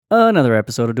Another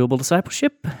episode of Doable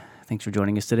Discipleship. Thanks for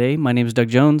joining us today. My name is Doug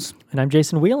Jones. And I'm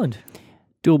Jason Wieland.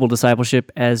 Doable Discipleship,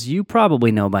 as you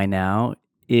probably know by now,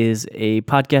 is a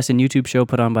podcast and YouTube show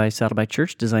put on by Saddleback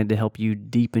Church designed to help you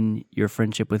deepen your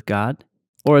friendship with God,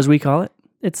 or as we call it.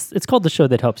 It's called the show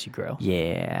that helps you grow.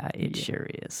 Yeah, it sure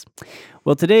is.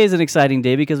 Well, today is an exciting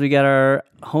day because we got our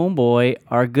homeboy,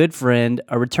 our good friend,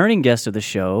 a returning guest of the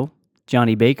show,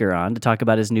 Johnny Baker, on to talk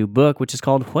about his new book, which is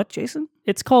called what, Jason?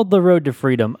 It's called The Road to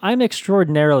Freedom. I'm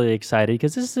extraordinarily excited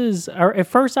because this is our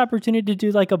first opportunity to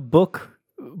do like a book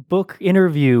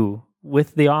interview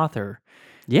with the author.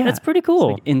 Yeah. That's pretty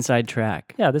cool. It's like inside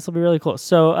track. Yeah, this will be really cool.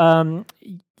 So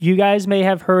you guys may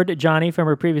have heard Johnny from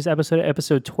our previous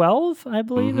episode 12, I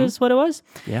believe is what it was.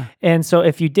 Yeah. And so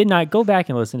if you did not, go back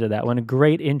and listen to that one. A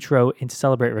great intro into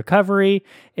Celebrate Recovery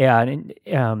and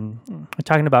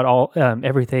talking about all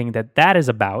everything that is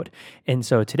about. And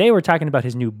so today we're talking about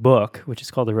his new book, which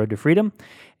is called The Road to Freedom.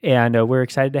 And we're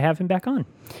excited to have him back on.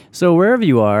 So wherever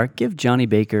you are, give Johnny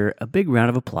Baker a big round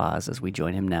of applause as we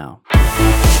join him now.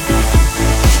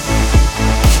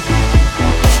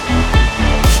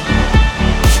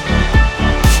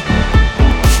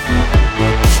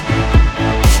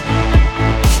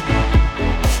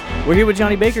 We're here with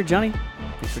Johnny Baker. Johnny,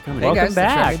 thanks for coming. Hey Welcome guys,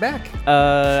 thanks for back. having me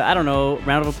back. I don't know,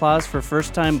 round of applause for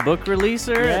first-time book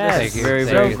releaser. Yes. This is Thank you. very,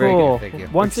 Thank very you. cool. Thank you.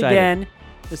 Once Excited. again,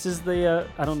 this is the,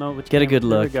 I don't know which Get a camera. good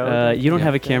There we look. go. You don't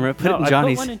have a camera. Put it in I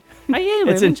Johnny's. Put one in. I am.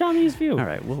 It's It's in in- Johnny's view. All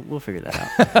right, we'll figure that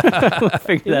out. We'll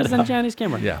figure It is that on out. Johnny's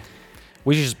camera. Yeah.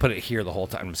 We should just put it here the whole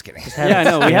time. I'm just kidding. Yeah, I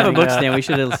know. We have a book stand. We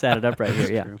should have sat it up right here.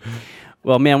 Yeah.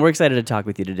 Well, man, we're excited to talk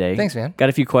with you today. Thanks, man. Got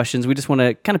a few questions. We just want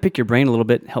to kind of pick your brain a little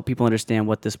bit, help people understand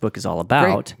what this book is all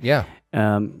about. Great. Yeah.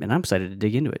 And I'm excited to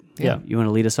dig into it. Yeah. You want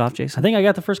to lead us off, I Jason? think I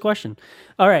got the first question.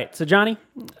 All right. So, Johnny,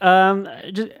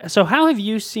 so how have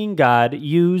you seen God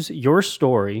use your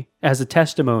story as a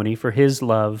testimony for his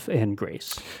love and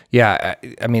grace? Yeah.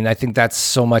 I mean, I think that's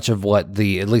so much of what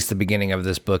at least the beginning of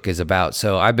this book is about.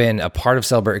 So I've been a part of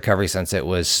Celebrate Recovery since it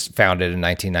was founded in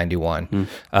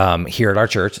 1991 here at our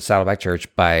church, Saddleback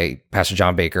Church, by Pastor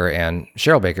John Baker and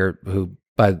Cheryl Baker, who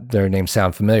by their names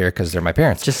sound familiar because they're my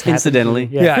parents. Just incidentally.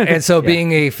 Yeah. And so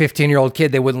being a 15-year-old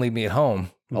kid, they wouldn't leave me at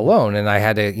home alone. And I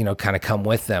had to, kind of come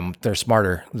with them. They're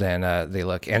smarter than they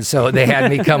look. And so they had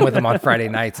me come with them on Friday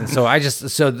nights. And so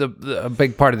a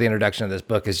big part of the introduction of this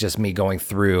book is just me going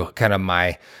through kind of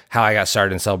how I got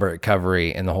started in Celebrate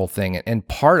Recovery and the whole thing. And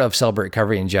part of Celebrate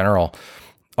Recovery in general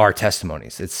are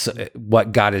testimonies. It's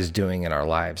what God is doing in our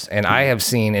lives. And I have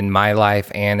seen in my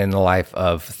life and in the life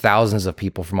of thousands of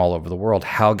people from all over the world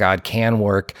how God can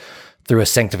work through a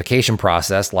sanctification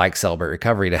process like Celebrate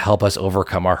Recovery to help us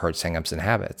overcome our hurts, hang-ups, and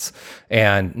habits.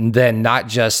 And then not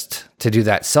just to do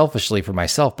that selfishly for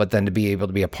myself, but then to be able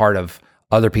to be a part of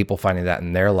other people finding that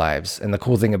in their lives. And the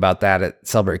cool thing about that at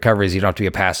Celebrate Recovery is you don't have to be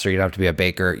a pastor, you don't have to be a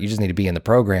baker, you just need to be in the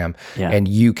program, and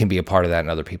you can be a part of that in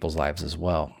other people's lives as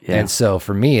well. Yeah. And so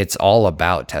for me, it's all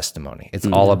about testimony. It's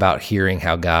all about hearing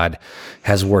how God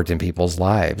has worked in people's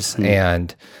lives.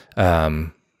 And,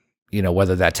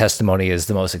 whether that testimony is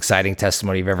the most exciting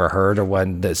testimony you've ever heard or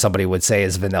one that somebody would say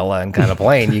is vanilla and kind of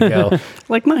plain, you go,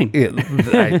 Like mine.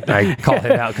 I called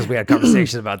it out because we had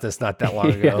conversations about this not that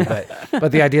long ago.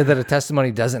 But the idea that a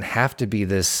testimony doesn't have to be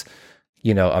this,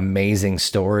 amazing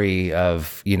story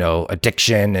of,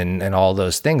 addiction and all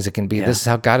those things. It can be, this is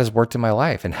how God has worked in my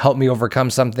life and helped me overcome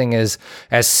something as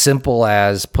simple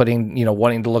as putting,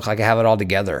 wanting to look like I have it all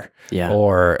together,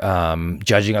 or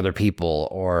judging other people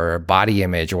or body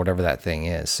image or whatever that thing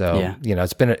is. So,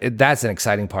 that's an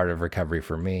exciting part of recovery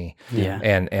for me. Yeah.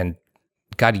 And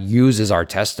God uses our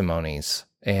testimonies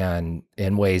and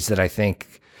in ways that I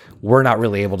think we're not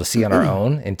really able to see on our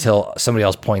own until somebody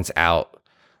else points out,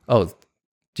 oh,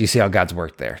 do you see how God's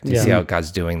worked there? Do you see how God's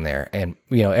doing there? And,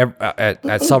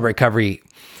 at Celebrate Recovery,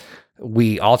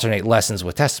 we alternate lessons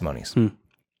with testimonies.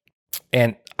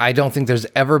 And I don't think there's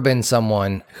ever been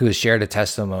someone who has shared a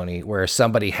testimony where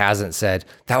somebody hasn't said,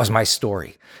 that was my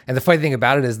story. And the funny thing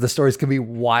about it is the stories can be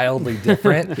wildly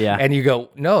different. And you go,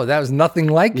 no, that was nothing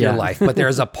like your life, but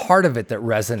there's a part of it that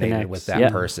resonated with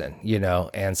that person,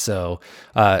 And so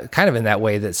kind of in that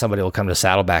way that somebody will come to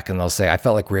Saddleback and they'll say, I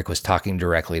felt like Rick was talking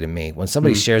directly to me. When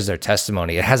somebody shares their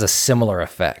testimony, it has a similar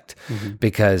effect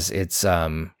because it's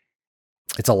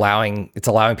allowing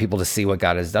people to see what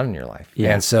God has done in your life.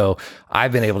 And so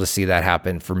I've been able to see that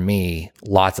happen for me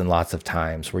lots and lots of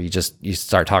times where you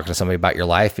start talking to somebody about your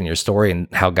life and your story and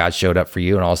how God showed up for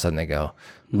you. And all of a sudden they go,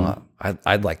 well,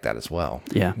 I'd like that as well.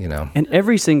 Yeah. And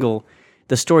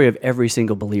the story of every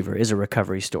single believer is a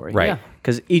recovery story. Right.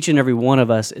 Because each and every one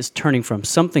of us is turning from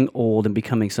something old and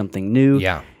becoming something new.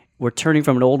 Yeah. we're turning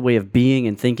from an old way of being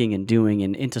and thinking and doing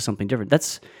and into something different.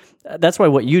 That's why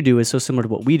what you do is so similar to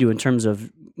what we do in terms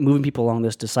of moving people along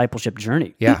this discipleship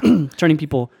journey. Yeah. Turning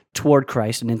people toward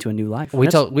Christ and into a new life. We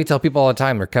tell people all the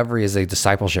time, recovery is a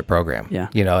discipleship program. Yeah.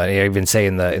 You know, and I even say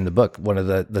in the book, one of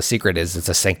the secret is it's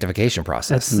a sanctification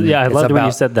process. I loved when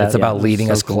you said that. It's about leading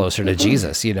so us cool. closer to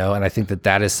Jesus, you know, and I think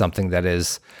that is something that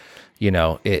is, you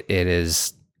know, it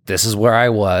is, this is where I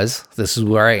was, this is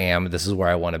where I am, this is where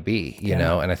I want to be, you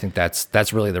know, and I think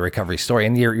that's really the recovery story.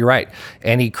 And you're right.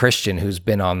 Any Christian who's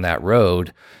been on that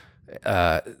road,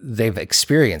 they've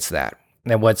experienced that.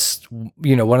 And what's,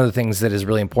 you know, one of the things that is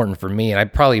really important for me, and I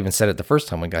probably even said it the first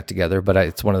time we got together, but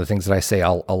it's one of the things that I say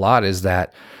a lot is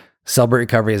that Celebrate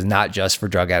Recovery is not just for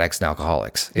drug addicts and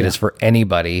alcoholics. It is for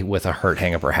anybody with a hurt,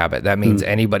 hang-up, or habit. That means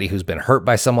anybody who's been hurt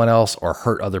by someone else or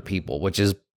hurt other people, which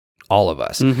is all of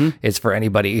us. It's for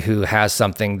anybody who has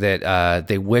something that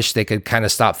they wish they could kind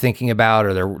of stop thinking about,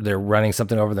 or they're running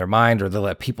something over their mind, or they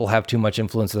let people have too much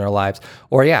influence in their lives,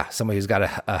 or somebody who's got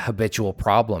a habitual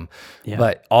problem.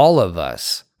 But all of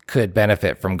us could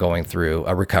benefit from going through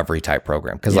a recovery type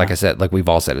program. Because like I said, like we've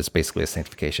all said, it's basically a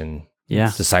sanctification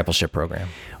discipleship program.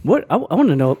 What I want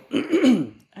to know,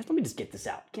 let me just get this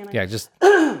out. Can I? Yeah, just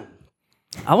I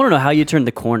want to know how you turned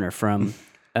the corner from,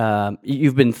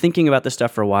 you've been thinking about this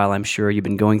stuff for a while, I'm sure. You've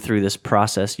been going through this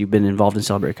process. You've been involved in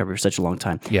Celebrate Recovery for such a long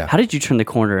time. Yeah. How did you turn the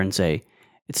corner and say,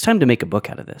 it's time to make a book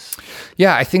out of this?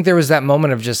 Yeah, I think there was that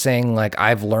moment of just saying, like,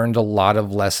 I've learned a lot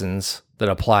of lessons that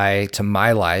apply to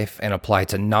my life and apply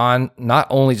to not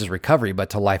only just recovery,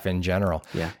 but to life in general.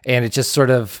 Yeah. And it just sort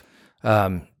of,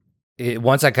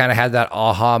 once I kind of had that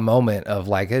aha moment of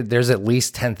like, there's at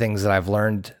least 10 things that I've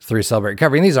learned through Celebrate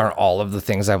Recovery. And these aren't all of the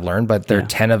things I've learned, but they're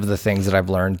 10 of the things that I've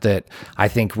learned that I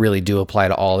think really do apply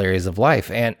to all areas of life.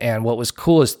 And what was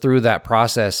cool is through that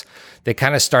process, they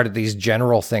kind of started these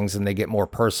general things and they get more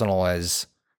personal as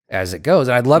it goes.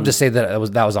 And I'd love to say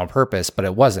that that was on purpose, but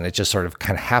it wasn't. It just sort of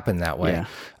kind of happened that way.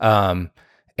 Yeah.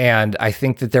 And I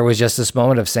think that there was just this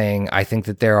moment of saying, I think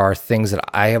that there are things that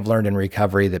I have learned in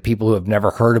recovery that people who have never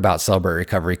heard about Celebrate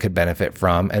Recovery could benefit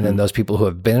from. And then those people who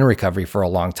have been in recovery for a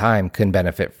long time can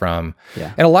benefit from.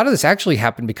 Yeah. And a lot of this actually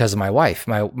happened because of my wife.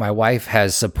 My wife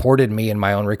has supported me in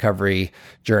my own recovery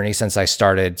journey since I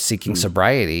started seeking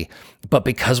sobriety. But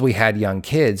because we had young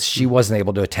kids, she wasn't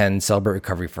able to attend Celebrate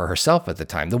Recovery for herself at the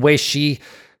time. The way she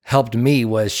helped me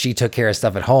was she took care of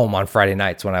stuff at home on Friday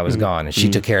nights when I was gone. And she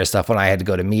took care of stuff when I had to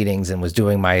go to meetings and was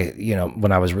doing my,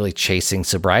 when I was really chasing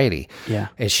sobriety. Yeah.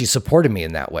 And she supported me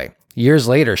in that way. Years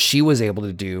later, she was able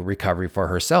to do recovery for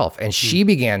herself. And she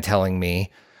began telling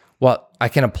me, well, I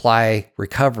can apply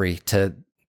recovery to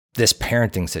this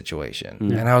parenting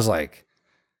situation. And I was like,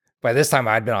 by this time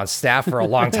I'd been on staff for a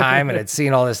long time and had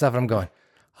seen all this stuff. And I'm going,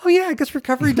 oh yeah, I guess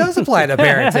recovery does apply to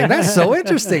parenting. That's so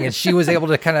interesting. And she was able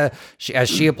to kind of, as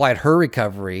she applied her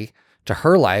recovery to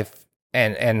her life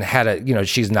and had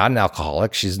she's not an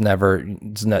alcoholic. It's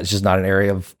just not an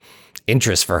area of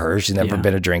interest for her. She's never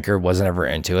been a drinker, wasn't ever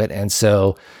into it. And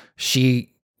so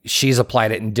she's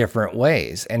applied it in different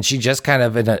ways. And she just kind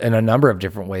of, in a number of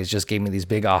different ways, just gave me these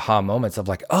big aha moments of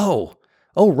like, oh,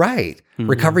 right.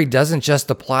 Recovery doesn't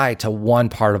just apply to one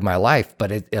part of my life,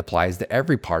 but it applies to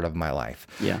every part of my life.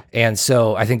 Yeah. And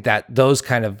so I think that those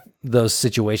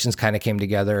situations kind of came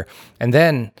together. And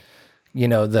then,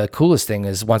 the coolest thing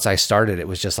is once I started, it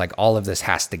was just like, all of this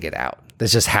has to get out.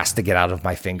 This just has to get out of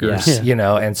my fingers,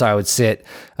 And so I would sit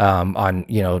on,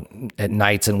 at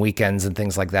nights and weekends and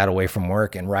things like that away from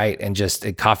work and write, and just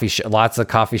at lots of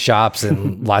coffee shops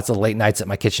and lots of late nights at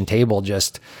my kitchen table,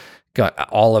 just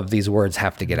all of these words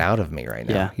have to get out of me right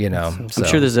now, So. I'm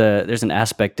sure there's an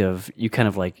aspect of you kind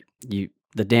of like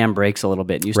the dam breaks a little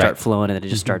bit and you start flowing and then it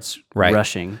just starts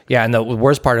rushing. Yeah. And the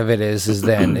worst part of it is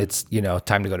then it's,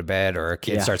 time to go to bed, or a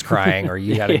kid starts crying, or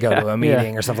you got to go to a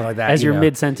meeting or something like that. As you're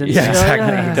mid-sentence. Yeah,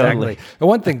 exactly. Exactly. Totally. But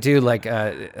one thing too, like,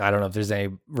 I don't know if there's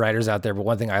any writers out there, but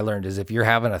one thing I learned is if you're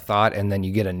having a thought and then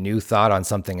you get a new thought on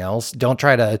something else, don't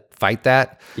try to fight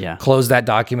that. Yeah. Close that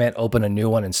document, open a new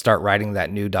one, and start writing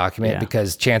that new document,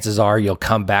 because chances are you'll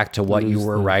come back to what you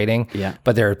were writing. Yeah.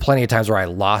 But there are plenty of times where I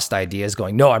lost ideas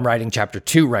going, no, I'm writing chapter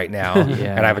 2 right now.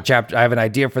 And I have an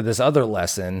idea for this other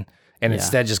lesson, and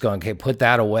instead just going, okay, put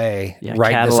that away,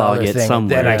 write this other thing,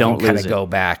 somewhere. then I Don't can kind lose of it. go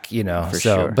back, For so,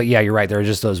 sure. but yeah, you're right. There are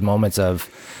just those moments of,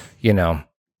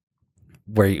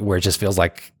 where it just feels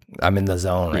like I'm in the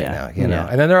zone right now,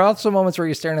 And then there are also moments where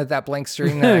you're staring at that blank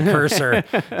screen, that cursor,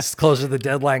 it's closer to the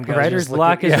deadline goes. Writer's just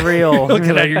block looking- is real. Look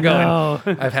at that, you're going, No.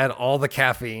 I've had all the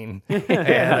caffeine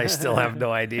and I still have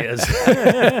no ideas.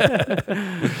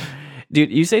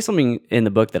 Dude, you say something in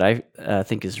the book that I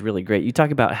think is really great. You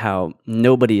talk about how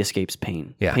nobody escapes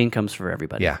pain. Yeah. Pain comes for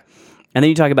everybody. Yeah. And then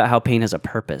you talk about how pain has a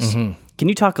purpose. Mm-hmm. Can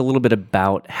you talk a little bit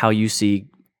about how you see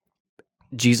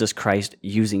Jesus Christ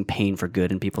using pain for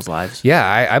good in people's lives?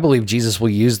 Yeah, I believe Jesus will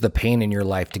use the pain in your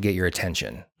life to get your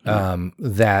attention.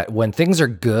 That when things are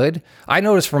good, I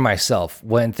notice for myself,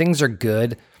 when things are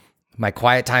good, my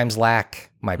quiet times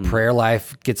lack, my prayer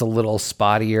life gets a little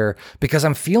spottier because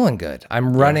I'm feeling good.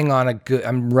 I'm running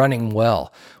I'm running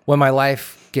well. When my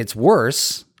life gets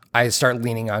worse, I start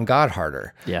leaning on God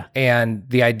harder. Yeah. And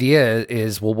the idea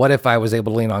is, well, what if I was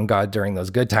able to lean on God during those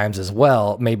good times as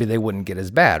well? Maybe they wouldn't get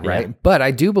as bad, right? Yeah. But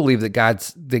I do believe that God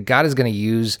is going to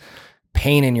use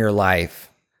pain in your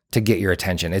life to get your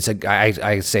attention.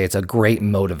 I say it's a great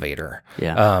motivator.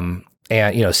 Yeah.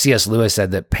 And C.S. Lewis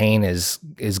said that pain is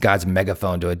God's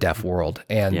megaphone to a deaf world,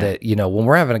 and that when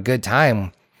we're having a good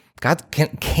time, God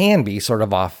can be sort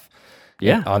of off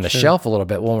on the shelf a little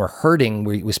bit. When we're hurting,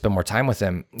 we spend more time with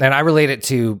him. And I relate it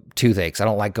to toothaches. I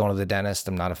don't like going to the dentist.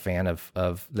 I'm not a fan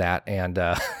of that.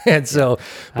 And so,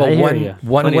 but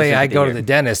one way I go to the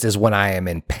dentist is when I am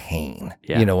in pain.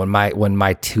 Yeah. When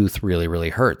my tooth really,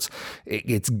 really hurts.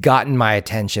 It's gotten my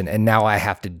attention, and now I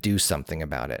have to do something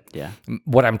about it. Yeah.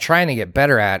 What I'm trying to get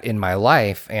better at in my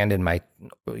life and in my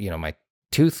my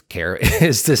tooth care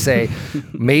is to say,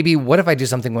 maybe what if I do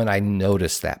something when I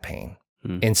notice that pain?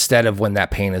 Instead of when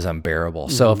that pain is unbearable.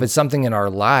 So if it's something in our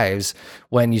lives,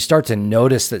 when you start to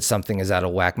notice that something is out of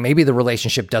whack, maybe the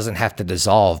relationship doesn't have to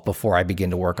dissolve before I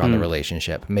begin to work on the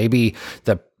relationship. Maybe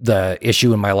the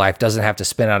issue in my life doesn't have to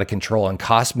spin out of control and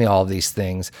cost me all of these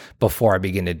things before I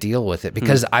begin to deal with it.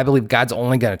 Because I believe God's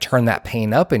only going to turn that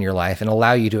pain up in your life and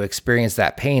allow you to experience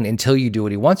that pain until you do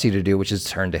what he wants you to do, which is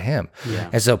turn to him. Yeah.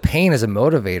 And so pain is a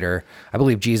motivator. I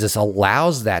believe Jesus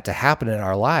allows that to happen in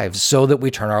our lives so that we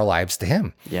turn our lives to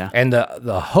him. Yeah. And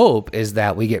the hope is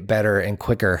that we get better and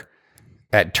quicker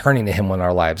at turning to him when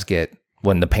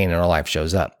the pain in our life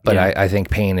shows up. But I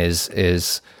think pain is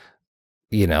as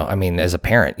a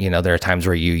parent, there are times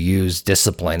where you use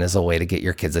discipline as a way to get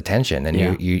your kids' attention, and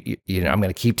I'm going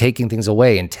to keep taking things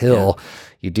away until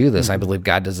you do this. I believe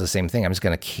God does the same thing. I'm just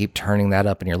going to keep turning that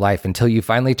up in your life until you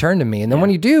finally turn to me. And then when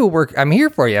you do I'm here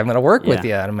for you. I'm going to work with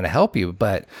you and I'm going to help you.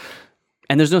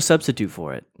 And there's no substitute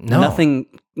for it. No.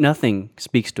 Nothing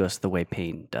speaks to us the way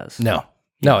pain does. No,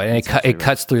 and it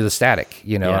cuts through the static.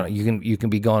 You can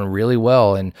be going really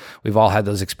well, and we've all had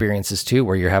those experiences too,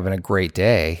 where you're having a great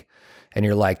day, and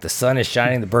you're like, the sun is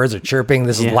shining, the birds are chirping,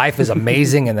 life is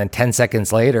amazing, and then 10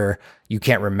 seconds later, you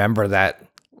can't remember that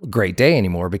great day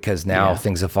anymore because now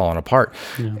things have fallen apart.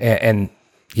 Yeah. And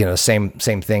same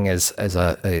thing as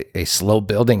a slow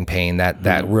building pain,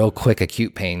 that real quick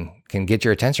acute pain can get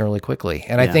your attention really quickly.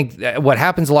 And I think what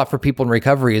happens a lot for people in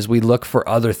recovery is we look for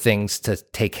other things to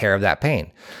take care of that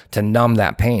pain, to numb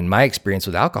that pain. My experience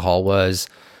with alcohol was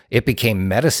it became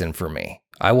medicine for me.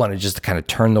 I wanted just to kind of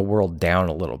turn the world down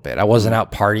a little bit. I wasn't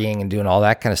out partying and doing all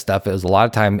that kind of stuff. It was a lot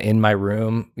of time in my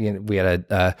room. We had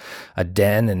a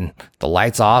den and the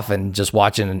lights off and just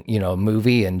watching, a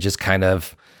movie and just kind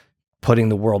of putting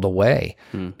the world away.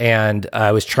 And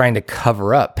I was trying to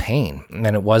cover up pain. And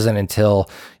it wasn't until,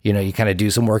 you kind of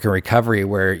do some work in recovery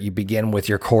where you begin with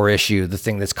your core issue, the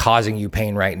thing that's causing you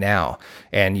pain right now.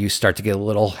 And you start to get a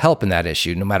little help in that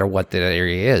issue, no matter what that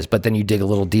area is. But then you dig a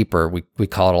little deeper. We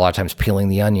call it a lot of times peeling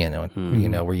the onion,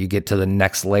 where you get to the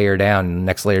next layer down,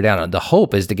 The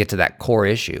hope is to get to that core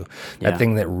issue, that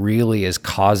thing that really is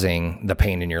causing the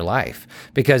pain in your life.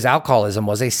 Because alcoholism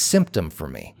was a symptom for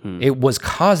me. It was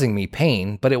causing me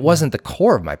pain, but it wasn't the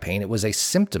core of my pain. It was a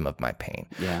symptom of my pain.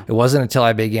 Yeah. It wasn't until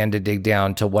I began to dig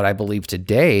down to what I believe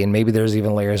today, and maybe there's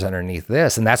even layers underneath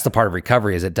this, and that's the part of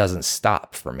recovery is it doesn't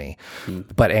stop for me.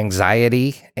 But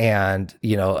anxiety and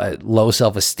low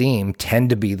self-esteem tend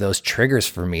to be those triggers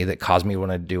for me that cause me to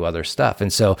want to do other stuff.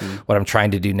 And so what I'm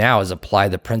trying to do now is apply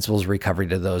the principles of recovery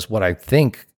to those what I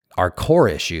think are core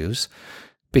issues,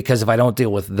 because if I don't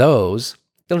deal with those,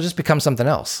 it'll just become something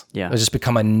else. Yeah. It'll just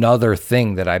become another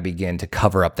thing that I begin to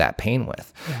cover up that pain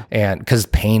with. Yeah. And because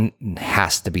pain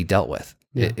has to be dealt with.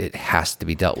 Yeah. It has to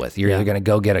be dealt with. You're either going to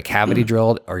go get a cavity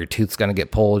drilled or your tooth's going to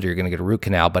get pulled or you're going to get a root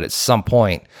canal. But at some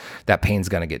point, that pain's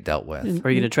going to get dealt with.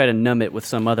 Or you're going to try to numb it with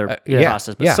some other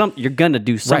process. But you're going to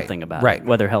do something about it,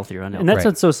 whether healthy or unhealthy. And that's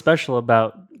what's so special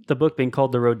about the book being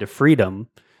called The Road to Freedom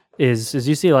is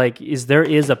you see, there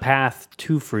is a path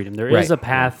to freedom. There is a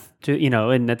path to,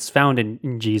 and that's found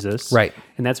in Jesus. Right.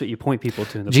 And that's what you point people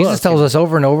to in the book. Jesus tells us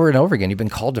over and over and over again, you've been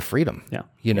called to freedom. Yeah.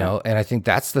 And I think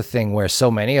that's the thing where so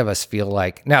many of us feel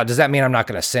like, now, does that mean I'm not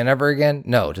going to sin ever again?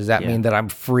 No. Does that mean that I'm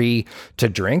free to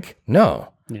drink?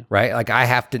 No. right?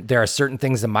 Like there are certain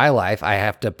things in my life I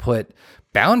have to put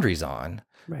boundaries on.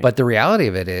 Right. But the reality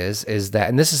of it is that,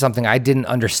 and this is something I didn't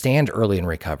understand early in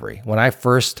recovery. When I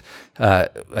first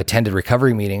attended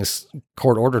recovery meetings,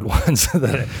 court-ordered ones,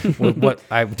 what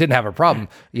I didn't have a problem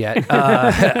yet.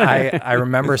 I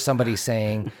remember somebody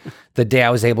saying the day I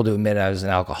was able to admit I was an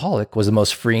alcoholic was the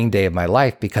most freeing day of my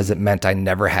life because it meant I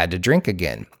never had to drink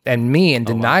again. And me in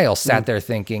denial sat there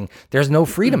thinking, there's no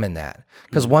freedom in that.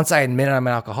 Because once I admit I'm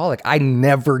an alcoholic, I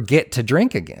never get to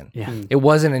drink again. Yeah. It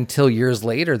wasn't until years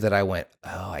later that I went,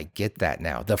 oh, I get that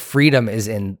now. The freedom is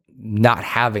in not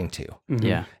having to.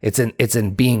 Yeah. It's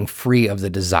in being free of the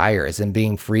desire. It's in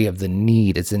being free of the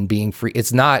need. It's in being free.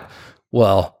 It's not,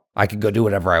 well, I could go do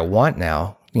whatever I want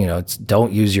now. It's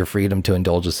don't use your freedom to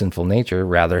indulge a sinful nature,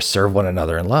 rather serve one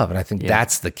another in love. And I think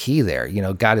that's the key there.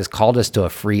 God has called us to a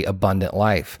free, abundant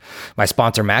life. My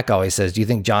sponsor, Mac, always says, do you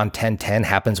think John 10:10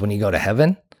 happens when you go to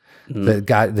heaven?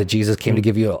 That Jesus came to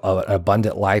give you an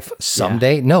abundant life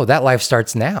someday? No, that life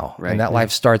starts now. Right. And that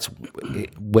life starts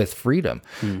with freedom.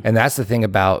 And that's the thing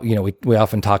about, we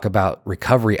often talk about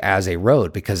recovery as a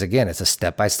road, because again, it's a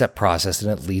step-by-step process and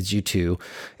it leads you to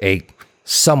a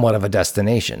somewhat of a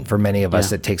destination. For many of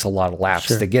us, it takes a lot of laps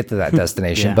to get to that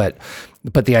destination. But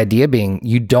the idea being,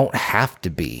 you don't have to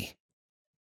be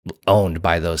owned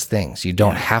by those things. You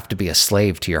don't have to be a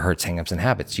slave to your hurts, hangups, and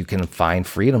habits. You can find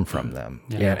freedom from them.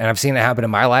 Yeah. And I've seen it happen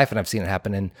in my life, and I've seen it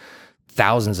happen in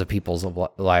thousands of people's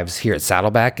lives here at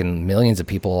Saddleback and millions of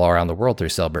people all around the world through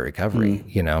Celebrate Recovery,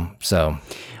 So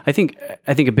I think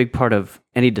a big part of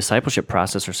any discipleship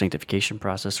process or sanctification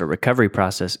process or recovery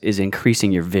process is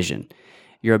increasing your vision,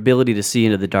 your ability to see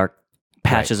into the dark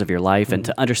patches of your life and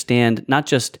to understand, not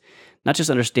just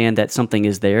understand that something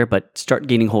is there, but start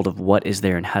gaining hold of what is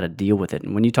there and how to deal with it.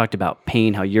 And when you talked about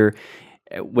pain, how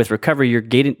with recovery, you're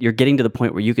getting to the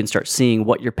point where you can start seeing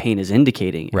what your pain is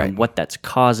indicating and what that's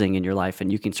causing in your life,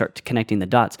 and you can start connecting the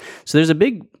dots. So there's a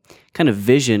big kind of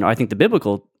vision, or I think the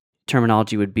biblical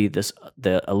terminology would be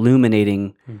the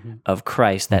illuminating of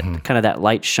Christ, that kind of that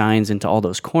light shines into all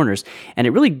those corners. And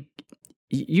it really,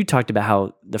 you talked about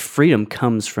how the freedom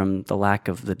comes from the lack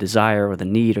of the desire or the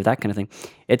need or that kind of thing.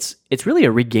 It's really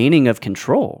a regaining of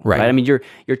control, right? I mean, you're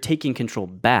taking control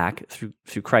back through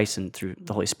Christ and through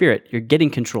the Holy Spirit. You're getting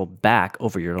control back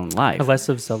over your own life. Less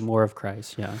of self, more of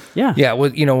Christ. Yeah. Yeah. Well,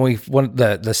 the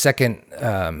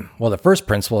first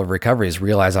principle of recovery is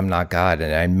realize I'm not God,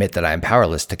 and I admit that I am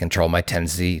powerless to control my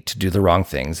tendency to do the wrong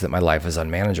things, that my life is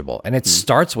unmanageable. And it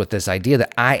starts with this idea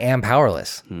that I am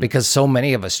powerless, because so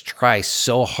many of us try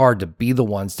so hard to be the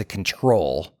ones to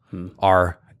control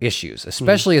our issues,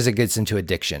 especially as it gets into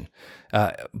addiction.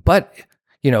 But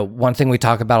one thing we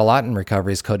talk about a lot in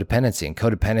recovery is codependency. And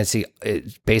codependency,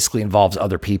 it basically involves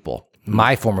other people.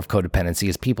 My form of codependency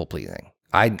is people pleasing.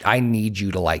 I need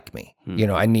you to like me.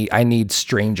 I need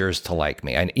strangers to like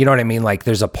me. You know what I mean? Like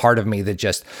there's a part of me that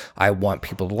just, I want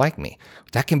people to like me.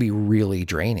 That can be really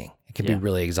draining. It can be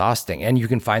really exhausting, and you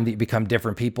can find that you become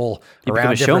different people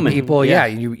around different people. Yeah,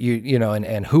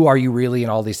 and who are you really?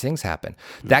 And all these things happen.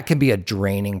 That can be a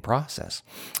draining process.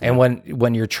 And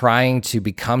when you're trying to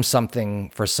become something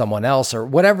for someone else or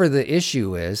whatever the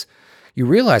issue is, you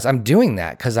realize I'm doing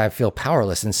that because I feel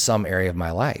powerless in some area of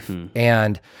my life.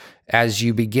 And as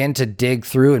you begin to dig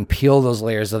through and peel those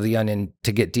layers of the onion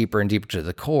to get deeper and deeper to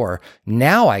the core,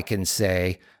 now I can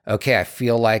say, okay, I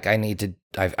feel like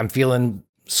I'm feeling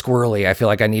squirrely. I feel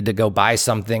like I need to go buy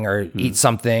something or eat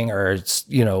something or,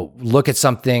 look at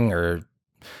something or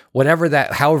whatever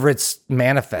however it's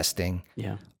manifesting.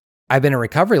 Yeah. I've been in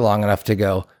recovery long enough to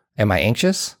go, am I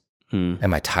anxious?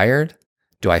 Am I tired?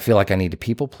 Do I feel like I need to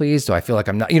people please? Do I feel like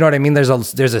I'm not, you know what I mean? There's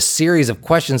a series of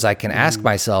questions I can ask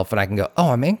myself, and I can go,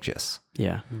 oh, I'm anxious.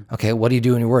 Yeah. Okay. What do you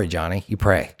do when you're worried, Johnny? You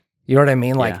pray. You know what I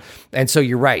mean? And so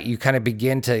you're right. You kind of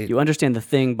begin to... You understand the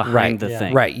thing behind the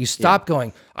thing. Right. You stop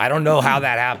going, I don't know how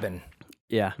that happened.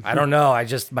 Yeah. I don't know.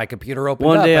 My computer opened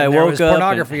One up day and I there woke was up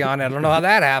pornography on it. I don't know how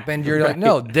that happened. You're like,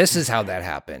 no, this is how that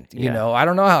happened. I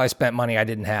don't know how I spent money I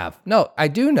didn't have. No, I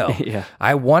do know.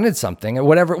 I wanted something or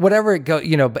whatever it go,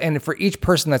 and for each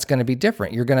person that's going to be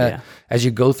different. You're going to, as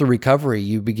you go through recovery,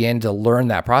 you begin to learn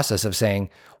that process of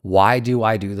saying, why do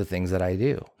I do the things that I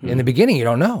do? In the beginning, you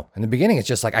don't know. In the beginning, it's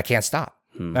just like, I can't stop.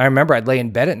 I remember I'd lay in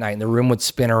bed at night and the room would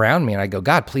spin around me and I'd go,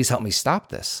 God, please help me stop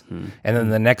this. And then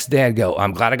the next day I'd go,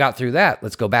 I'm glad I got through that.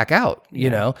 Let's go back out,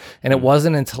 And it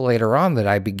wasn't until later on that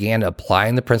I began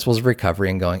applying the principles of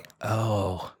recovery and going,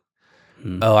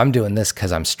 I'm doing this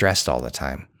because I'm stressed all the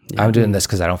time. I'm doing this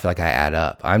because I don't feel like I add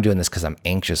up. I'm doing this because I'm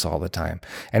anxious all the time.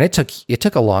 And it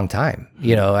took a long time.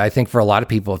 You know, I think for a lot of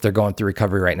people, if they're going through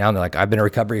recovery right now, and they're like, I've been in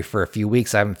recovery for a few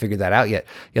weeks, I haven't figured that out yet.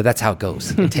 Yeah, that's how it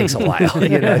goes. It takes a while.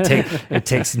 You know, it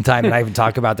takes some time. And I even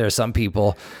talk about, there are some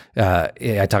people,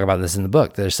 I talk about this in the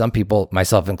book. There's some people,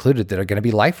 myself included, that are going to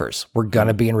be lifers. We're going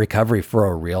to be in recovery for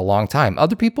a real long time.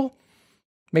 Other people,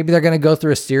 maybe they're going to go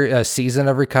through a season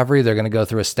of recovery. They're going to go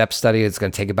through a step study. It's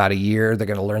going to take about a year. They're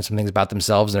going to learn some things about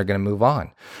themselves, and they're going to move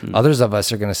on. Others of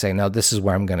us are going to say, no, this is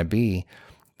where I'm going to be,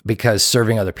 because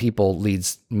serving other people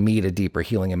leads me to deeper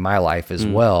healing in my life as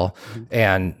well.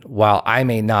 And while I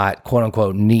may not, quote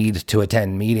unquote, need to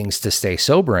attend meetings to stay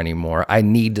sober anymore, I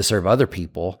need to serve other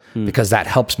people because that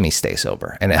helps me stay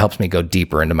sober, and it helps me go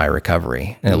deeper into my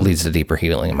recovery, and it leads to deeper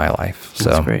healing in my life. So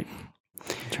That's great.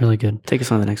 It's really good. Take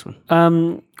us on to the next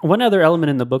one. One other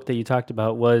element in the book that you talked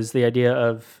about was the idea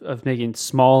of making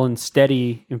small and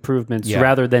steady improvements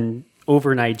rather than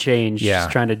overnight change, just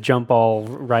trying to jump all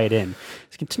right in.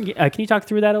 Can you talk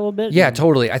through that a little bit? Yeah,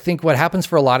 totally. I think what happens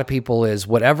for a lot of people is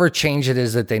whatever change it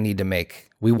is that they need to make,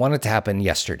 we want it to happen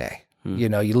yesterday. You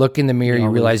know, you look in the mirror, you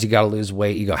realize you got to lose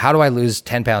weight. You go, how do I lose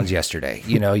 10 pounds yesterday?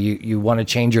 You know, you want to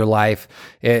change your life.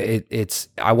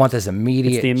 I want this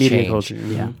immediate It's the immediate change. culture.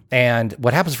 Yeah. And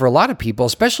what happens for a lot of people,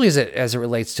 especially as it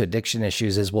relates to addiction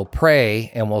issues, is we'll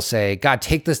pray and we'll say, God,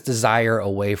 take this desire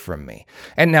away from me.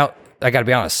 And now, I got to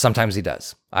be honest, sometimes he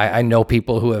does. I know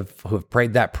people who have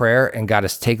prayed that prayer and God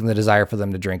has taken the desire for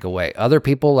them to drink away. Other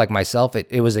people, like myself,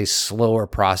 it was a slower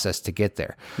process to get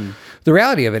there. The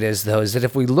reality of it is, though, is that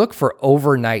if we look for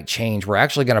overnight change, we're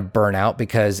actually going to burn out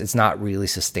because it's not really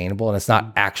sustainable and it's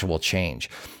not actual change.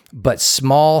 But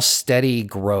small, steady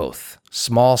growth,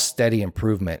 small, steady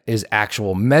improvement is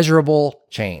actual measurable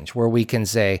change, where we can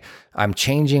say, I'm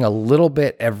changing a little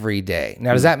bit every day.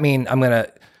 Now, does that mean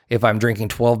if I'm drinking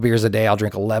 12 beers a day, I'll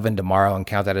drink 11 tomorrow and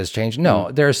count that as change?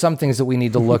 No, there are some things that we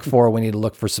need to look for. We need to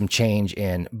look for some change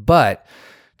in. But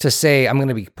to say, I'm going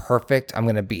to be perfect, I'm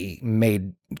going to be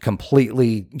made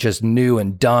completely just new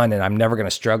and done, and I'm never going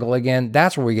to struggle again,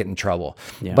 that's where we get in trouble.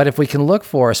 Yeah. But if we can look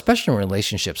for, especially in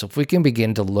relationships, if we can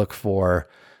begin to look for,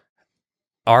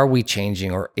 are we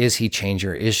changing, or is he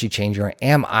changing, or is she changing, or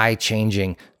am I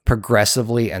changing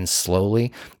progressively and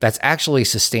slowly, that's actually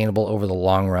sustainable over the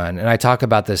long run. And I talk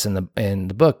about this in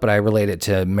the book, but I relate it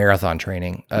to marathon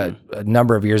training. A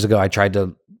number of years ago, I tried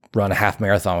to run a half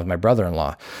marathon with my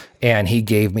brother-in-law, and he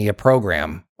gave me a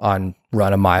program on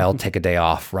run a mile, take a day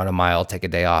off, run a mile, take a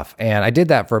day off. And I did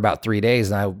that for about 3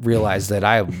 days, and I realized that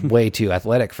I'm way too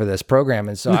athletic for this program.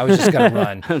 And so I was just going to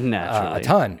run a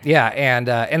ton. Yeah. And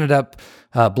ended up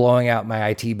blowing out my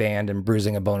IT band and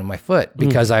bruising a bone in my foot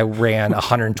because I ran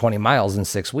 120 miles in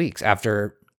 6 weeks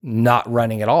after not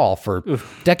running at all for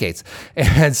decades.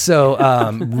 And so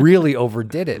really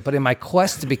overdid it. But in my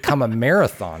quest to become a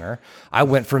marathoner, I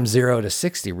went from 0 to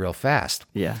 60 real fast.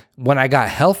 Yeah. When I got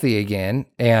healthy again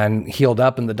and healed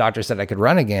up and the doctor said I could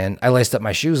run again, I laced up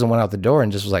my shoes and went out the door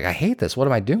and just was like, I hate this. What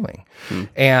am I doing?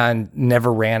 And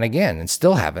never ran again, and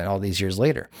still haven't all these years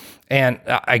later. And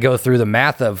I go through the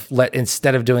math of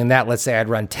instead of doing that, let's say I'd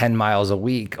run 10 miles a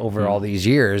week over all these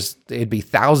years, it'd be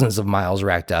thousands of miles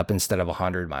racked up instead of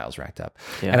 100 miles racked up.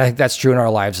 Yeah. And I think that's true in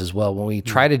our lives as well. When we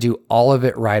try to do all of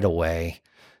it right away,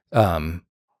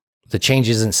 the change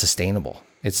isn't sustainable.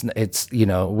 It's you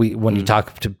know, when you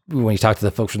talk to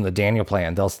the folks from the Daniel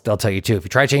Plan, they'll tell you too, if you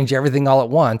try to change everything all at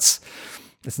once,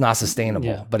 it's not sustainable.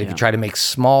 Yeah, but if you try to make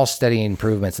small, steady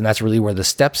improvements, and that's really where the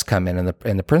steps come in and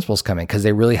the principles come in, because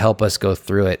they really help us go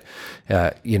through it,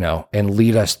 you know, and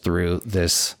lead us through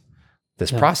this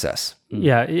process.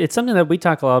 Yeah, it's something that we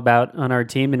talk a lot about on our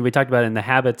team, and we talked about it in the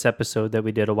habits episode that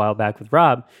we did a while back with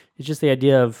Rob. It's just the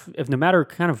idea of, if no matter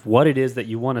kind of what it is that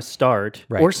you want to start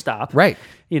or stop, right?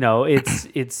 You know,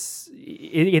 it's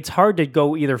hard to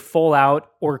go either full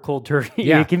out or cold turkey.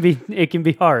 Yeah. It can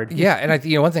be hard. Yeah,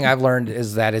 and one thing I've learned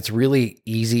is that it's really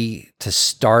easy to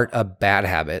start a bad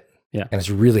habit. Yeah. And it's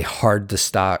really hard to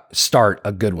start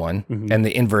a good one. Mm-hmm. And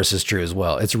the inverse is true as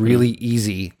well. It's really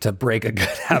easy to break a good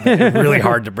habit and really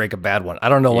hard to break a bad one. I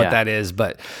don't know what that is,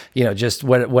 but you know, just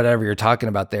whatever you're talking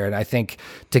about there. And I think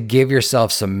to give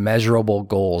yourself some measurable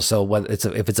goals. So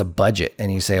if it's a budget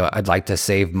and you say, I'd like to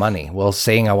save money. Well,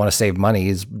 saying I want to save money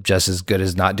is just as good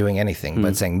as not doing anything,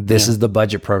 but saying this is the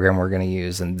budget program we're going to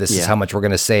use, and this is how much we're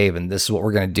going to save, and this is what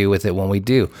we're going to do with it when we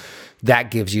do.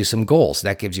 That gives you some goals.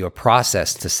 That gives you a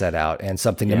process to set out and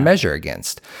something to measure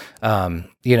against.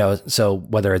 You know, so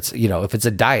whether it's, you know, if it's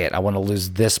a diet, I want to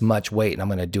lose this much weight and I'm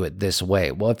going to do it this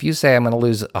way. Well, if you say I'm going to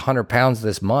lose 100 pounds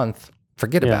this month,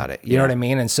 forget about it. You know what I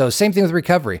mean? And so same thing with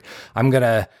recovery. I'm going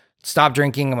to stop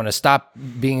drinking. I'm going to stop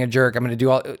being a jerk. I'm going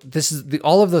to do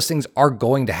all of those things are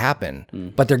going to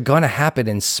happen, but they're going to happen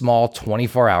in small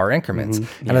 24-hour increments.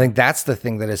 And I think that's the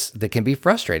thing that can be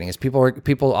frustrating is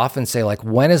people often say like,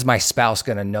 when is my spouse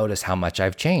going to notice how much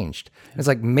I've changed? And it's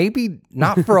like, maybe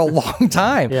not for a long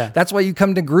time. Yeah. That's why you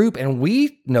come to group and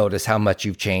we notice how much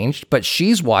you've changed, but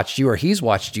she's watched you or he's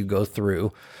watched you go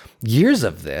through years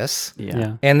of this,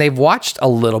 Yeah. and they've watched a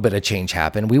little bit of change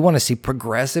happen. We want to see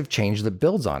progressive change that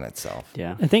builds on itself.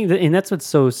 Yeah. I think and that's what's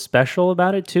so special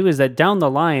about it too, is that down the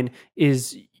line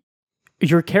is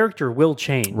your character will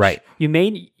change. Right. You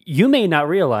may not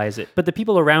realize it, but the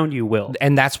people around you will.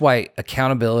 And that's why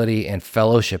accountability and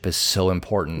fellowship is so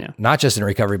important, not just in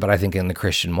recovery, but I think in the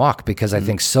Christian walk, because I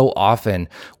think so often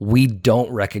we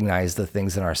don't recognize the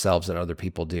things in ourselves that other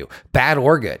people do, bad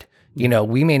or good. You know,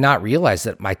 we may not realize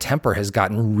that my temper has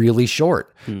gotten really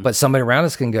short, but somebody around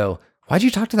us can go, why'd you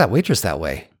talk to that waitress that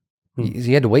way?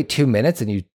 You had to wait 2 minutes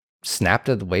and you snapped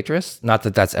at the waitress? Not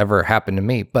that that's ever happened to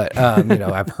me, but, you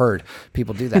know, I've heard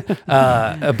people do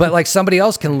that. But like somebody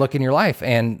else can look in your life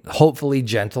and hopefully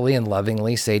gently and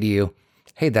lovingly say to you,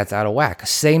 hey, that's out of whack.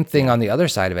 Same thing on the other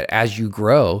side of it. As you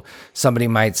grow, somebody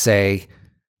might say,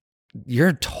 you're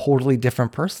a totally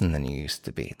different person than you used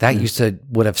to be. That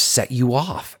would have set you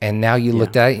off. And now you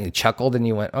looked at it and you chuckled and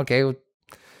you went, okay,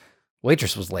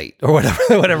 waitress was late or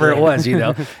whatever it was, you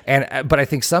know? But I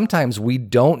think sometimes we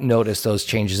don't notice those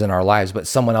changes in our lives, but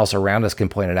someone else around us can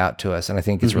point it out to us. And I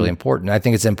think it's really important. I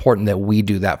think it's important that we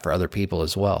do that for other people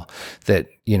as well. That,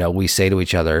 you know, we say to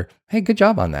each other, hey, good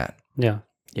job on that. Yeah.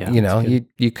 Yeah. You know, you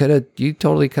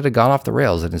totally could have gone off the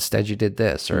rails and instead you did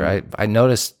this, or I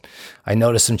noticed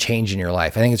some change in your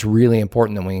life. I think it's really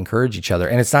important that we encourage each other.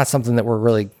 And it's not something that we're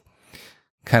really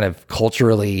kind of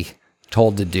culturally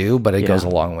told to do, but it goes a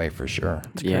long way for sure.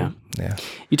 Yeah. Yeah.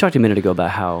 You talked a minute ago about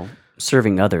how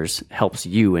serving others helps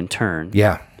you in turn.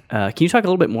 Yeah. Can you talk a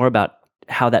little bit more about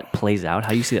how that plays out,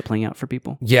 how you see that playing out for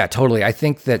people? Yeah, totally. I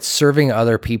think that serving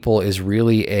other people is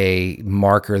really a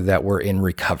marker that we're in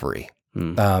recovery.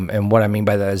 And what I mean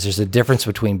by that is there's a difference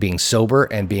between being sober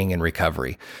and being in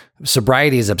recovery.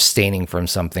 Sobriety is abstaining from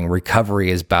something.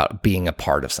 Recovery is about being a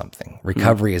part of something.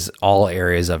 Recovery is all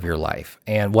areas of your life.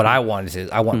 And what I want is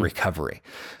I want recovery.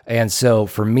 And so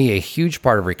for me, a huge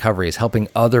part of recovery is helping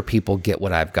other people get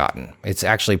what I've gotten. It's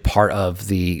actually part of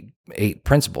the 8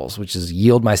 principles, which is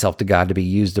yield myself to God to be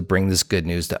used to bring this good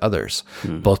news to others,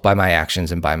 both by my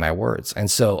actions and by my words. And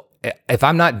so if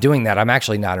I'm not doing that, I'm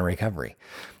actually not in recovery.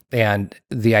 And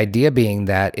the idea being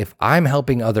that if I'm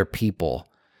helping other people,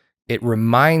 it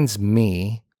reminds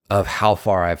me of how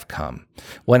far I've come.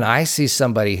 When I see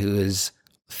somebody who is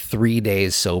 3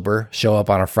 days sober show up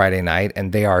on a Friday night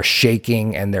and they are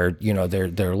shaking and they're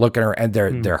looking and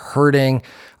they're hurting,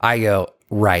 I go,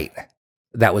 right,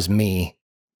 that was me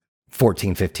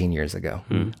 14, 15 years ago.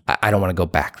 I don't want to go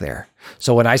back there.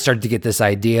 So when I started to get this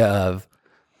idea of,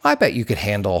 I bet you could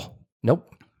handle, nope.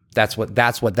 That's what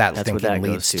that thinking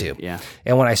leads to. Yeah.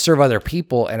 And when I serve other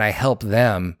people and I help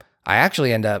them, I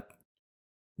actually end up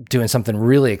doing something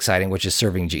really exciting, which is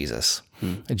serving Jesus.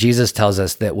 Jesus tells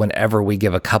us that whenever we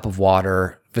give a cup of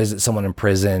water, visit someone in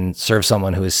prison, serve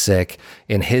someone who is sick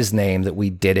in his name, that we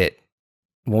did it.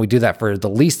 When we do that for the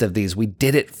least of these, we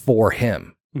did it for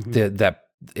him. That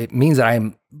it means that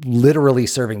I'm literally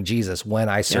serving Jesus when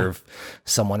I serve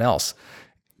someone else.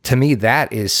 To me,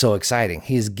 that is so exciting.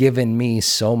 He's given me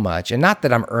so much, and not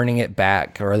that I'm earning it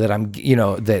back or that I'm,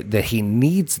 that he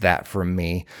needs that from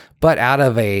me, but out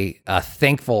of a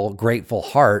thankful, grateful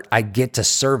heart, I get to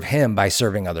serve him by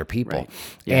serving other people. Right.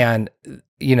 Yeah.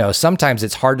 And, sometimes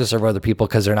it's hard to serve other people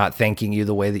because they're not thanking you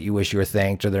the way that you wish you were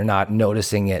thanked, or they're not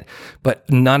noticing it, but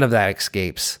none of that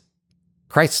escapes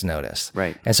Christ's notice.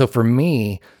 Right. And so for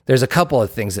me, there's a couple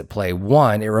of things at play.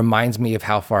 One, it reminds me of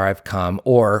how far I've come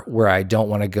or where I don't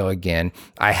want to go again.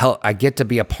 I get to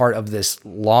be a part of this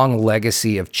long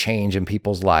legacy of change in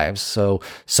people's lives. So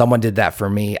someone did that for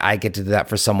me. I get to do that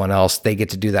for someone else. They get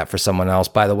to do that for someone else.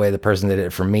 By the way, the person that did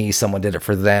it for me, someone did it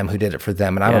for them, who did it for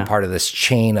them. And I'm a part of this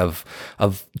chain of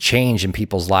change in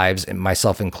people's lives, and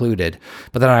myself included.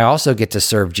 But then I also get to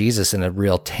serve Jesus in a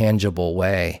real tangible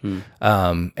way.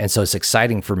 And so it's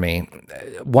exciting for me.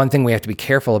 One thing we have to be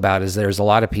careful about is there's a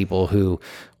lot of people who,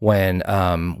 when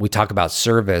we talk about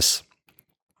service,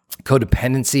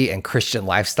 codependency and Christian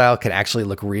lifestyle can actually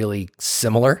look really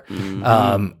similar.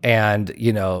 And,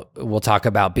 we'll talk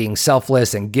about being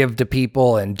selfless and give to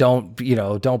people and don't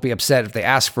be upset if they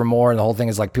ask for more. And the whole thing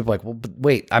is like, people are like, well, but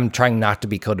wait, I'm trying not to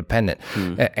be codependent.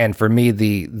 And for me,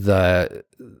 the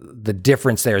the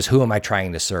difference there is, who am I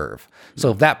trying to serve? So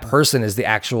if that person is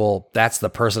that's the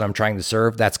person I'm trying to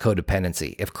serve, that's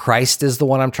codependency. If Christ is the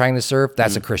one I'm trying to serve,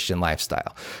 that's a Christian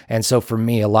lifestyle. And so for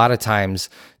me, a lot of times,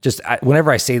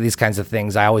 whenever I say these kinds of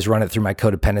things, I always run it through my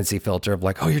codependency filter of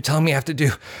like, oh, you're telling me I have to do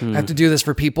this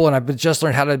for people, and I've just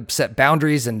learned how to set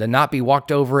boundaries and to not be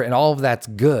walked over, and all of that's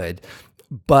good.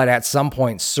 But at some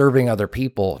point, serving other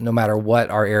people, no matter what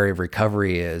our area of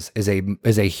recovery is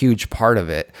a huge part of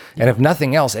it. And if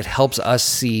nothing else, it helps us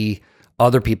see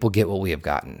other people get what we have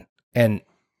gotten. And,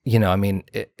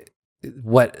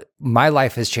 what my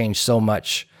life has changed so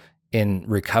much in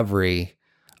recovery.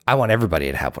 I want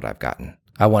everybody to have what I've gotten.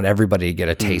 I want everybody to get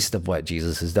a taste of what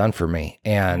Jesus has done for me.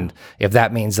 And if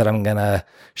that means that I'm going to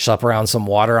schlep around some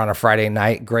water on a Friday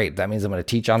night, great. If that means I'm going to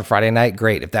teach on Friday night,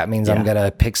 great. If that means I'm going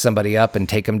to pick somebody up and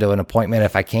take them to an appointment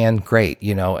if I can, great.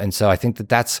 And so I think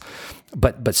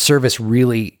but service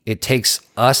really, it takes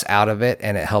us out of it,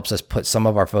 and it helps us put some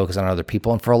of our focus on other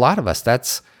people. And for a lot of us,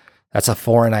 that's a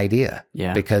foreign idea,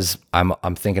 because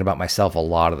I'm thinking about myself a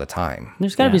lot of the time.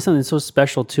 There's got to be something so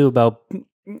special too about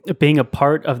being a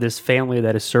part of this family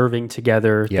that is serving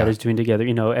together, that is doing together.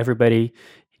 Everybody,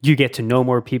 you get to know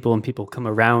more people, and people come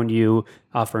around you,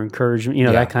 offer encouragement,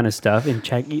 that kind of stuff.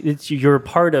 And you're a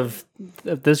part of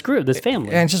this group, this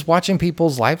family, and just watching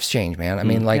people's lives change, man. I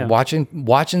mean,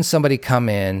 watching somebody come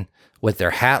in with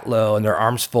their hat low and their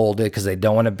arms folded because they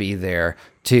don't want to be there,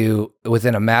 to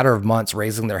within a matter of months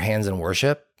raising their hands in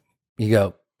worship. You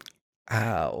go,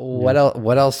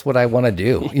 what else would I want to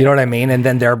do? You know what I mean? And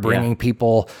then they're bringing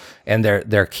people, and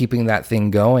they're keeping that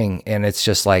thing going. And it's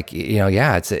just like,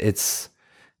 it's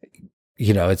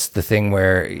the thing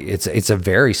where it's a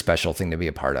very special thing to be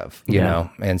a part of, you know?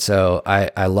 And so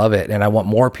I love it. And I want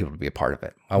more people to be a part of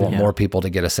it. I want more people to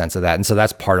get a sense of that. And so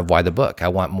that's part of why the book. I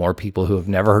want more people who have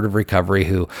never heard of recovery,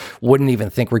 who wouldn't even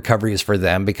think recovery is for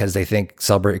them because they think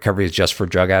Celebrate Recovery is just for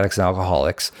drug addicts and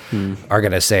alcoholics, are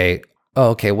going to say,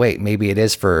 oh, okay, wait, maybe it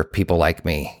is for people like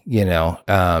me,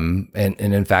 and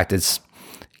in fact, it's,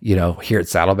 here at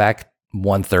Saddleback,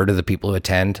 1/3 of the people who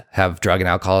attend have drug and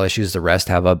alcohol issues. The rest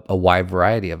have a wide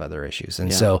variety of other issues.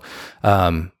 And so,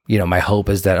 my hope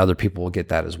is that other people will get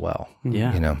that as well.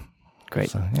 Yeah. Great.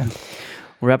 So,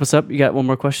 We'll wrap us up. You got one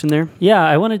more question there? Yeah.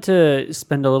 I wanted to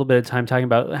spend a little bit of time talking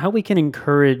about how we can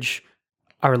encourage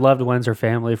our loved ones or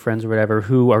family, friends or whatever,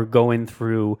 who are going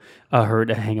through a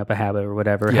hurt, a hang up, a habit or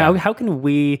whatever. How can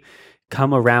we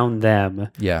come around them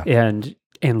and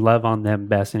love on them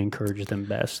best and encourage them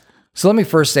best? So let me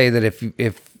first say that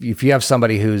if you have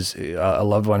somebody who's a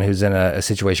loved one who's in a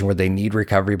situation where they need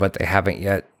recovery, but they haven't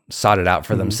yet sought it out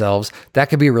for themselves, that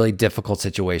could be a really difficult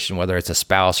situation, whether it's a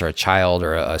spouse or a child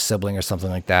or a sibling or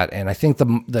something like that. And I think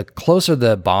the closer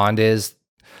the bond is,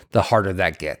 the harder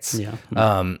that gets.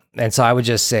 And so I would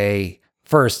just say,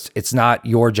 first, it's not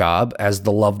your job as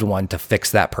the loved one to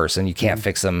fix that person. You can't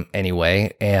fix them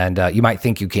anyway. And you might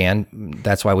think you can.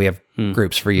 That's why we have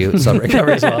groups for you, Celebrate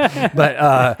Recovery as well.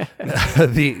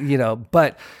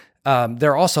 But,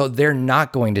 they're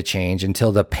not going to change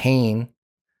until the pain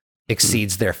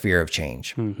exceeds their fear of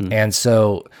change. And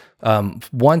so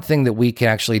one thing that we can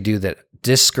actually do that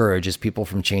discourages people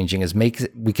from changing is we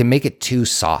can make it too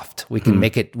soft. We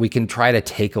can try to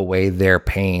take away their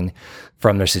pain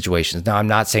from their situations. Now, I'm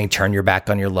not saying turn your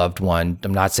back on your loved one.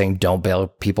 I'm not saying don't bail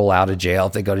people out of jail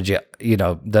if they go to jail.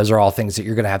 Those are all things that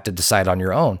you're going to have to decide on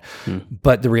your own.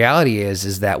 But the reality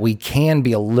is that we can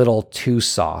be a little too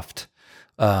soft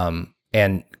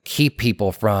and keep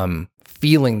people from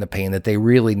feeling the pain that they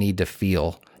really need to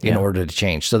feel in order to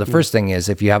change. So the first thing is,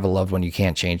 if you have a loved one, you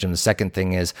can't change them. The second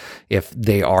thing is, if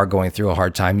they are going through a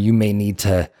hard time, you may need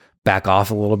to back off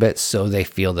a little bit so they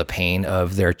feel the pain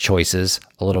of their choices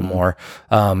a little more.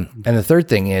 And the third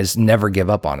thing is, never give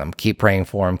up on them. Keep praying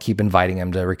for them, keep inviting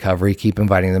them to recovery, keep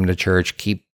inviting them to church,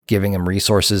 keep giving them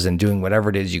resources and doing whatever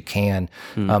it is you can.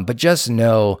 But just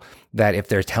know that if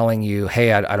they're telling you,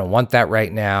 hey, I don't want that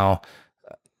right now,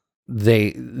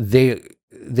 they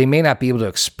may not be able to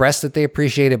express that they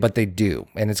appreciate it, but they do.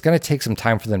 And it's going to take some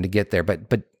time for them to get there.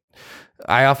 But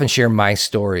I often share my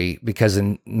story because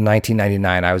in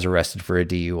 1999, I was arrested for a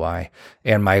DUI.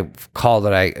 And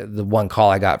the one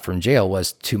call I got from jail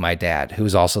was to my dad,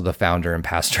 who's also the founder and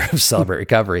pastor of Celebrate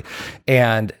Recovery.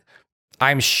 And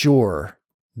I'm sure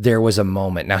there was a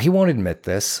moment, now he won't admit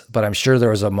this, but I'm sure there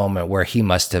was a moment where he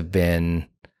must have been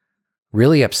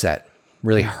really upset,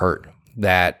 really hurt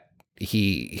that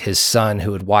his son,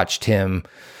 who had watched him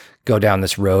go down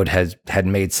this road had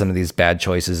made some of these bad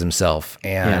choices himself.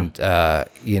 And,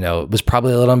 it was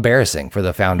probably a little embarrassing for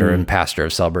the founder and pastor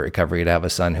of Celebrate Recovery to have a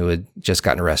son who had just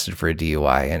gotten arrested for a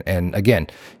DUI. And again,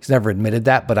 he's never admitted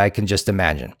that, but I can just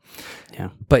imagine. Yeah.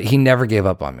 But he never gave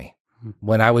up on me.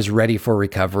 When I was ready for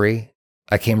recovery,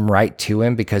 I came right to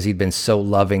him because he'd been so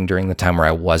loving during the time where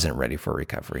I wasn't ready for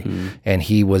recovery. And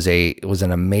he was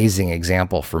an amazing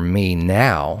example for me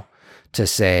now to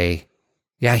say,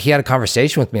 yeah, he had a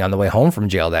conversation with me on the way home from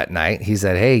jail that night. He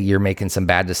said, hey, you're making some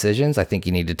bad decisions. I think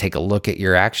you need to take a look at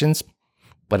your actions,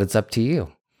 but it's up to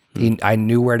you. I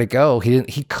knew where to go.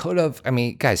 He could have,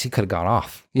 guys, he could have gone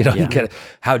off, he could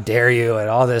have, how dare you and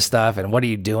all this stuff. And what are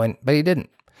you doing? But he didn't.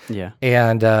 Yeah.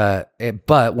 And,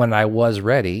 but when I was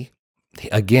ready,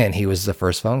 again, he was the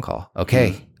first phone call.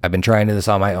 Okay. I've been trying to do this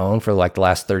on my own for like the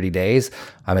last 30 days.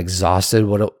 I'm exhausted.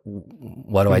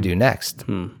 What do I do next?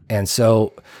 And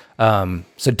so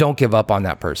don't give up on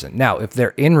that person. Now, if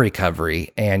they're in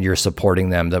recovery and you're supporting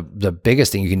them, the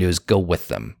biggest thing you can do is go with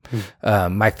them.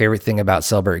 My favorite thing about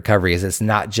Celebrate Recovery is it's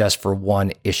not just for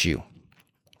one issue.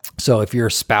 So if your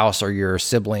spouse or your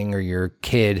sibling or your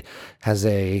kid has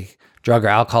a drug or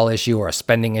alcohol issue or a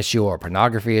spending issue or a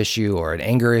pornography issue or an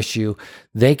anger issue,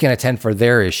 they can attend for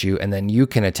their issue and then you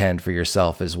can attend for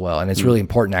yourself as well. And it's really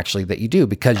important actually that you do,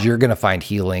 because you're going to find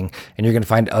healing and you're going to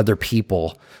find other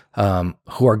people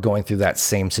who are going through that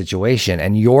same situation,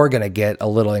 and you're going to get a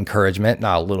little encouragement,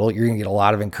 not a little, you're going to get a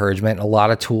lot of encouragement and a lot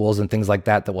of tools and things like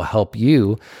that will help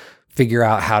you figure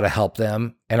out how to help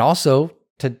them, and also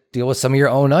to deal with some of your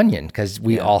own onion, because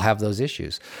we all have those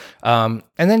issues. And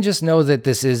then just know that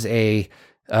this is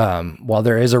while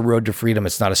there is a road to freedom,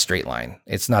 it's not a straight line.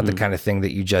 It's not the kind of thing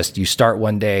that you start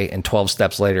one day and 12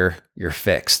 steps later, you're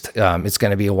fixed. It's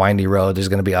going to be a windy road. There's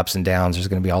going to be ups and downs. There's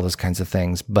going to be all those kinds of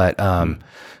things. But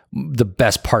the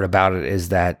best part about it is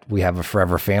that we have a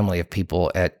forever family of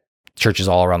people at churches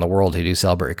all around the world who do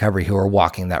Celebrate Recovery who are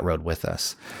walking that road with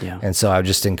us. Yeah. And so I would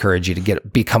just encourage you to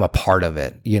become a part of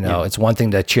it. It's one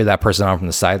thing to cheer that person on from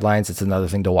the sidelines. It's another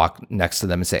thing to walk next to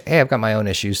them and say, hey, I've got my own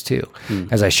issues too.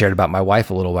 As I shared about my wife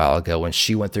a little while ago, when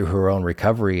she went through her own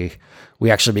recovery,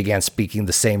 we actually began speaking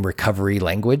the same recovery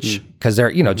language, because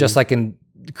they're, just like in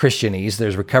Christianese,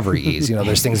 there's recoveryese.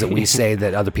 There's things that we say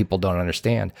that other people don't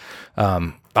understand.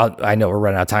 I know we're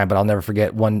running out of time, but I'll never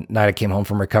forget one night I came home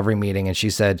from a recovery meeting and she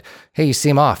said, hey, you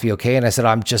seem off. You okay? And I said,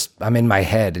 I'm in my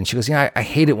head. And she goes, I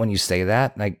hate it when you say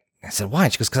that. And I said, why?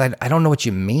 And she goes, because I don't know what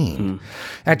you mean.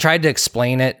 And I tried to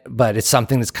explain it, but it's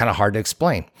something that's kind of hard to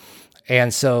explain.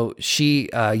 And so she,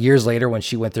 years later, when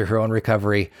she went through her own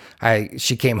recovery,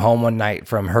 she came home one night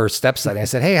from her stepson. I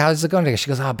said, hey, how's it going today? She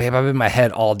goes, oh, babe, I'm in my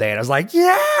head all day. And I was like,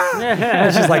 yeah.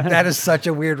 And she's like, that is such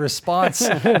a weird response.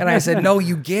 And I said, no,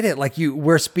 you get it. Like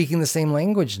we're speaking the same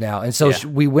language now. And so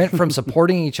we went from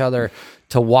supporting each other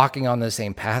to walking on the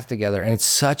same path together. And it's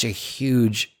such a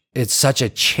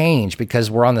change,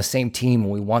 because we're on the same team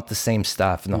and we want the same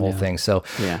stuff and the whole thing. So,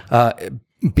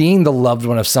 being the loved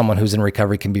one of someone who's in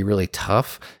recovery can be really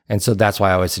tough. And so that's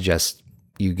why I always suggest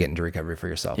you get into recovery for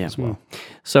yourself as well.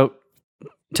 So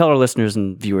tell our listeners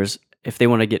and viewers, if they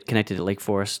want to get connected to Lake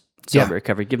Forest Celebrate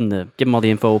Recovery, give them all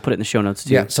the info. We'll put it in the show notes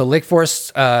too. Yeah. So Lake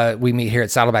Forest, we meet here at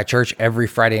Saddleback Church every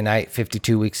Friday night,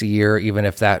 52 weeks a year. Even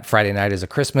if that Friday night is a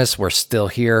Christmas, we're still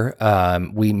here.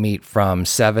 We meet from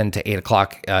 7 to 8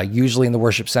 o'clock, usually in the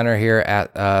worship center here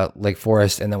at Lake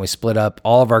Forest. And then we split up.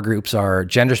 All of our groups are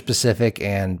gender specific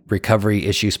and recovery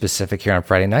issue specific here on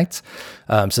Friday nights.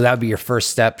 So that would be your first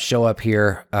step. Show up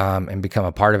here and become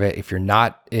a part of it. If you're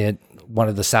not in one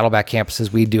of the Saddleback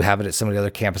campuses, we do have it at some of the other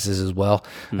campuses as well.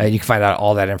 You can find out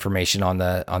all that information on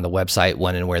the website,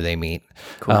 when and where they meet.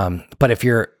 Cool. But if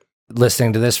you're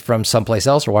listening to this from someplace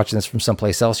else or watching this from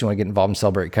someplace else, you want to get involved in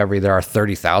Celebrate Recovery, there are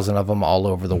 30,000 of them all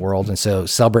over the world. And so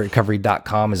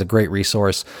celebraterecovery.com is a great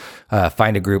resource.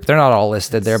 Find a group. They're not all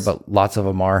listed there, but lots of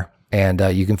them are. And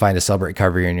you can find a Celebrate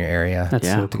Recovery in your area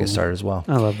to get started as well.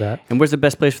 I love that. And where's the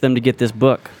best place for them to get this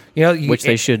book? Which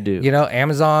they should do.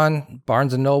 Amazon,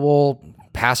 Barnes & Noble,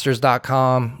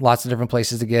 pastors.com, lots of different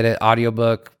places to get it.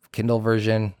 Audiobook, Kindle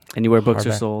version. Anywhere books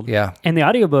are sold. Yeah. And the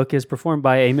audiobook is performed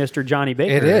by a Mr. Johnny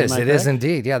Baker. It is. It is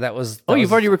indeed. Yeah, that was...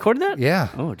 you've already recorded that? Yeah.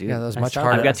 Oh, dude. Yeah, that was much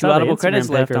harder. I've got 2 Audible credits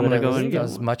left. I'm going to go and get It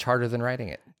was much harder than writing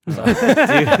it. So. Dude,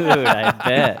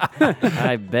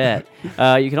 I bet.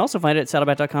 You can also find it at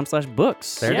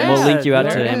saddleback.com/books. We'll link you out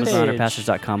to Amazon or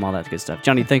pastors.com, all that good stuff.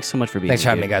 Johnny, thanks so much for being here. Thanks for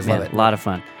having me, guys. Love it. A lot of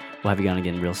fun. We'll have you on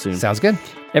again real soon. Sounds good.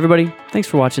 Everybody, thanks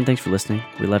for watching. Thanks for listening.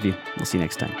 We love you. We'll see you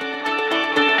next time.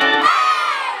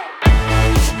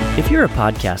 If you're a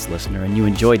podcast listener and you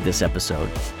enjoyed this episode,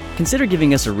 consider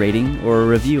giving us a rating or a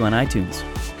review on iTunes.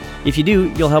 If you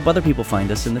do, you'll help other people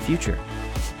find us in the future.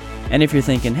 And if you're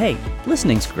thinking, hey,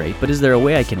 listening's great, but is there a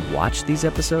way I can watch these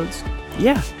episodes?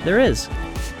 Yeah, there is.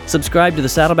 Subscribe to the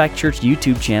Saddleback Church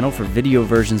YouTube channel for video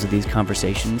versions of these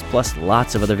conversations, plus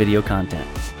lots of other video content.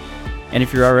 And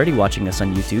if you're already watching us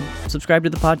on YouTube, subscribe to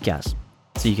the podcast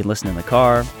so you can listen in the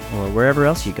car or wherever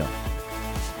else you go.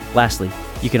 Lastly,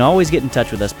 you can always get in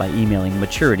touch with us by emailing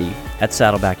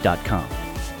maturity@saddleback.com.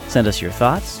 Send us your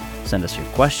thoughts, send us your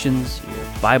questions, your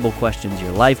Bible questions,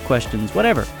 your life questions,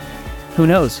 whatever. Who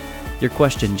knows? Your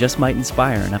question just might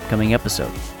inspire an upcoming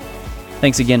episode.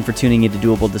 Thanks again for tuning into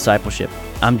Doable Discipleship.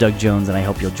 I'm Doug Jones, and I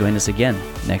hope you'll join us again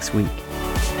next week.